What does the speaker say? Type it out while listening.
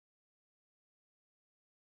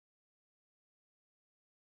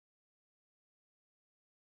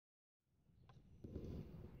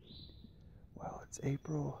It's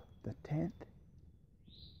April the 10th,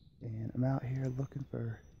 and I'm out here looking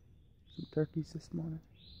for some turkeys this morning.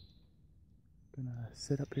 Gonna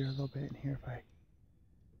sit up here a little bit and hear if I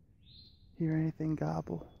hear anything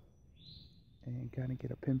gobble and kind of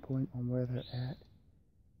get a pinpoint on where they're at.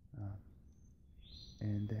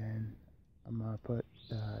 And then I'm gonna put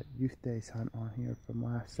the Youth Days hunt on here from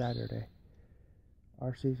last Saturday.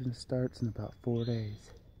 Our season starts in about 4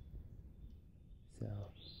 days. So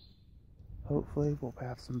hopefully we'll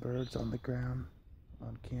have some birds on the ground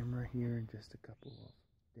on camera here in just a couple of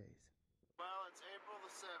days. Well, it's April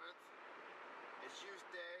the 7th. It's Youth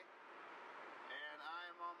Day, and I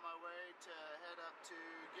am on my way to head up to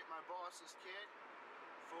get my boss's kid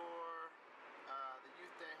for the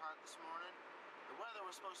Youth Day hunt this morning. The weather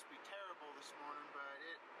was supposed to be terrible this morning, but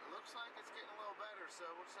it looks like it's getting a little better, so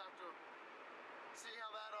we'll just have to see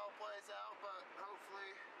how that all plays out, but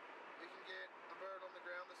hopefully we can get a bird on the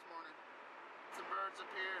ground this morning. Some birds up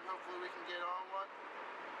here, and hopefully we can get on one,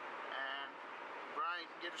 and Brian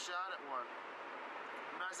can get a shot at one.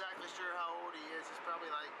 I'm not exactly sure how old he is. He's probably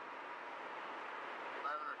like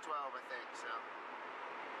 11 or 12, I think, so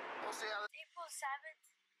we'll see how. It's April 7th,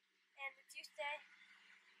 and it's Youth Day,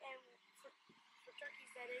 and for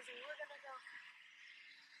turkeys that is, and we're gonna go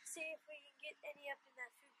see if we can get any up in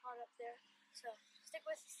that food pot up there. So stick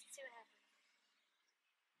with us and see what happens.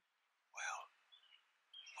 Well,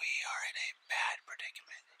 we are in a bad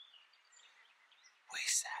predicament. We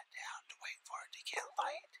sat down to wait for it to get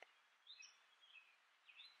light,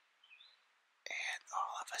 and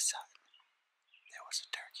all of a sudden, there was a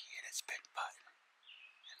turkey in its big button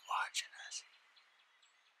and watching us.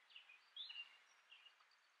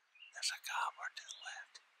 There's a gobbler to the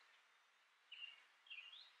left.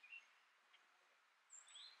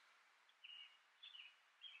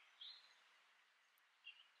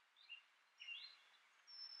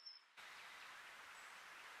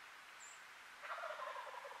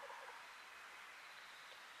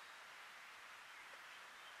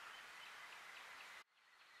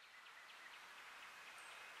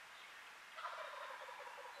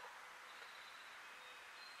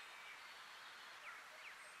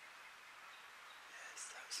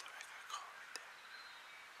 Yes, that was the regular call right there.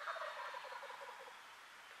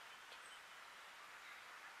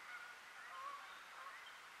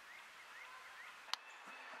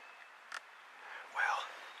 Well,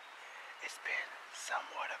 it's been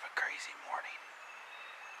somewhat of a crazy morning.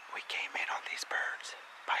 We came in on these birds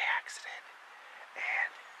by accident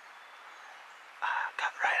and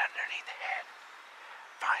got right underneath the head.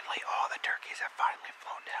 Finally, all the turkeys have finally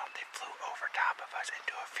flown down. They flew over top of us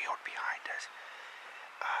into a field behind us.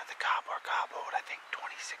 The gobbler gobbled, I think,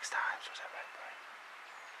 26 times. Was that right, Brian?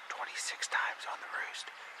 26 times on the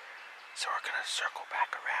roost. So we're going to circle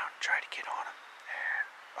back around, try to get on them, and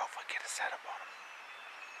hopefully get a setup on them.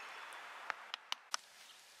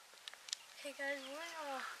 Hey guys,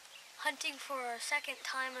 we're hunting for our second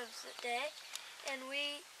time of the day, and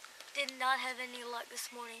we did not have any luck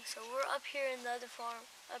this morning. So we're up here in the other farm,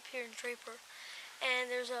 up here in Draper,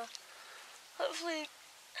 and there's hopefully,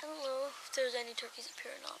 I don't know if there's any turkeys up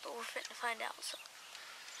here or not, but we're fitting to find out. So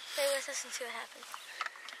stay with us and see what happens.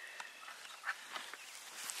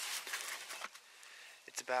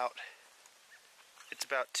 It's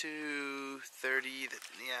about 2:30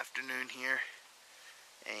 in the afternoon here,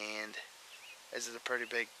 and this is a pretty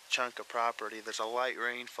big chunk of property. There's a light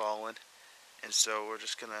rain falling, and so we're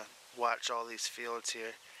just gonna watch all these fields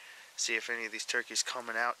here, see if any of these turkeys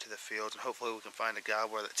coming out to the fields, and hopefully we can find a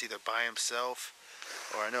gobbler that's either by himself,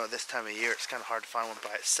 or I know this time of year it's kind of hard to find one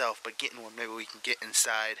by itself, but getting one, maybe we can get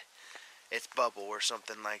inside its bubble or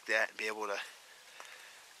something like that and be able to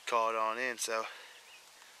call it on in. So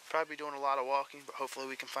probably doing a lot of walking, but hopefully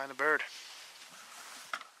we can find a bird.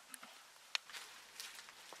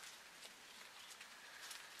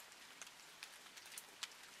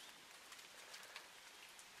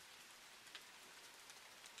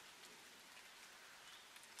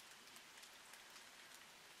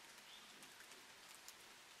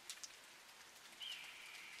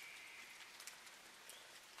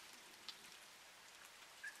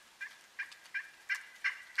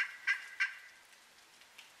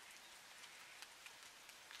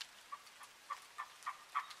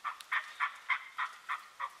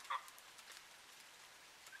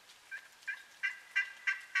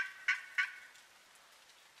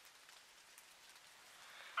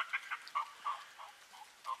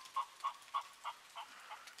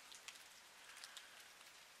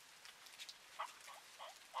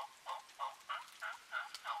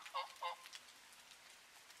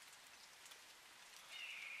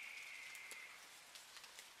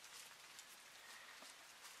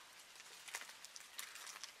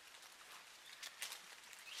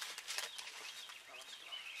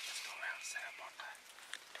 set up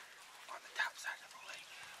on the top side of the lake.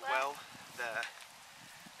 Well,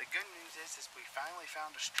 the good news is we finally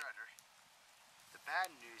found a strutter. The bad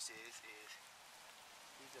news is he's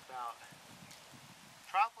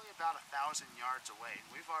probably about 1,000 yards away, and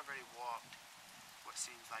we've already walked what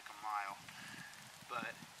seems like a mile.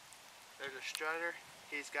 But there's a strutter.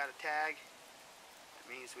 He's got a tag. It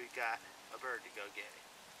means we've got a bird to go get.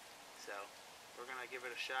 So we're gonna give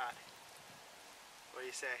it a shot. What do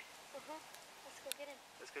you say? Let's go get him.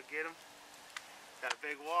 Let's go get him. Got a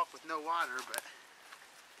big walk with no water, but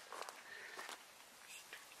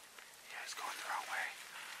yeah, it's going the wrong way.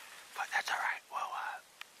 But that's all right. We'll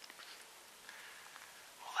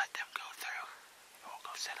let them go through. We'll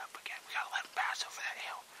go set up again. We gotta let them pass over that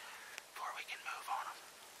hill before we can move on them.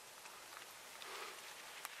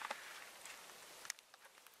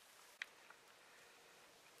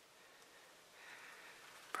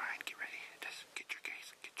 Brian, get ready. Just get your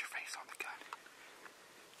face on the gun.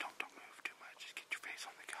 Don't move too much. Just get your face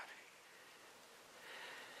on the gun.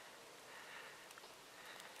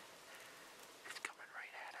 It's coming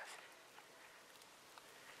right at us.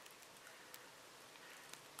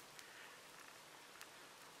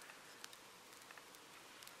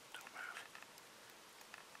 Don't move.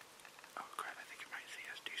 Oh crap, I think it might see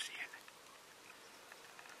us. Do you see it?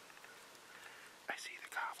 I see the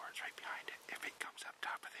gobbler. It's right behind it. If it comes up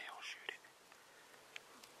top of the hill, shoot it.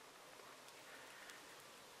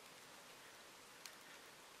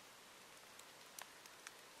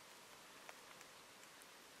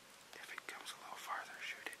 If it comes a little farther,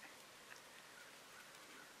 shoot it.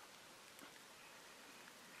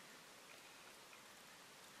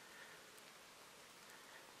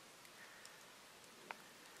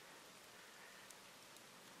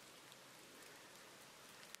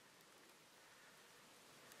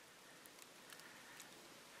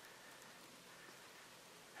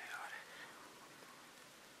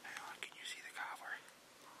 Hang on, can you see the gobbler?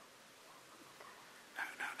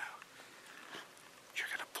 No. You're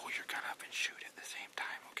gonna pull your gun up and shoot at the same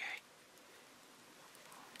time, okay?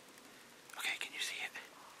 Okay, can you see it?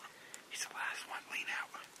 He's the last one. Lean out.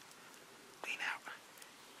 Lean out.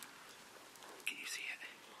 Can you see it?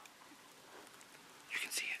 You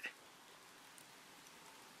can see it.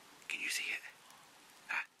 Can you see it?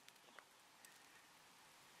 Huh?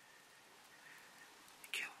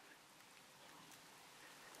 Kill him.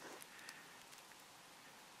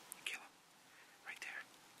 Kill him. Right there.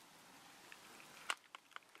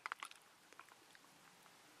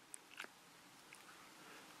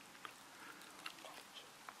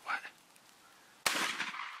 What?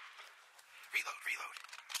 Reload.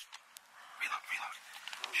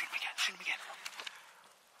 Shoot him again.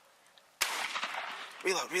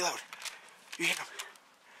 Reload. You hit him.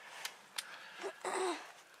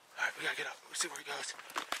 Alright, we gotta get up. Let's see where he goes.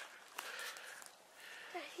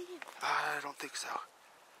 I don't think so.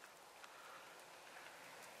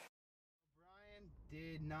 Brian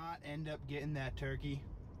did not end up getting that turkey.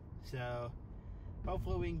 So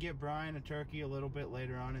hopefully we can get Brian a turkey a little bit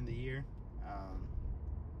later on in the year.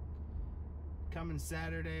 Coming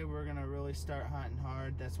Saturday, we're gonna really start hunting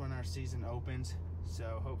hard. That's when our season opens.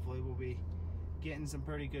 So hopefully we'll be getting some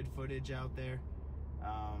pretty good footage out there.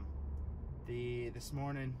 This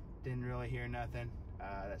morning didn't really hear nothing.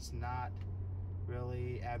 That's not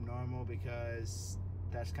really abnormal because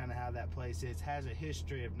that's kind of how that place is. Has a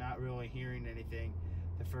history of not really hearing anything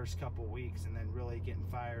the first couple weeks and then really getting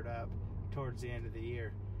fired up towards the end of the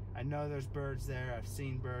year. I know there's birds there. I've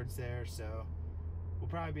seen birds there, so we'll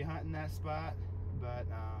probably be hunting that spot, but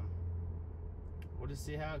we'll just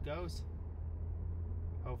see how it goes.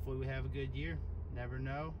 Hopefully we have a good year. Never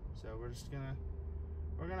know. So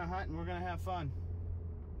we're gonna hunt and we're gonna have fun.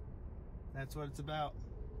 That's what it's about.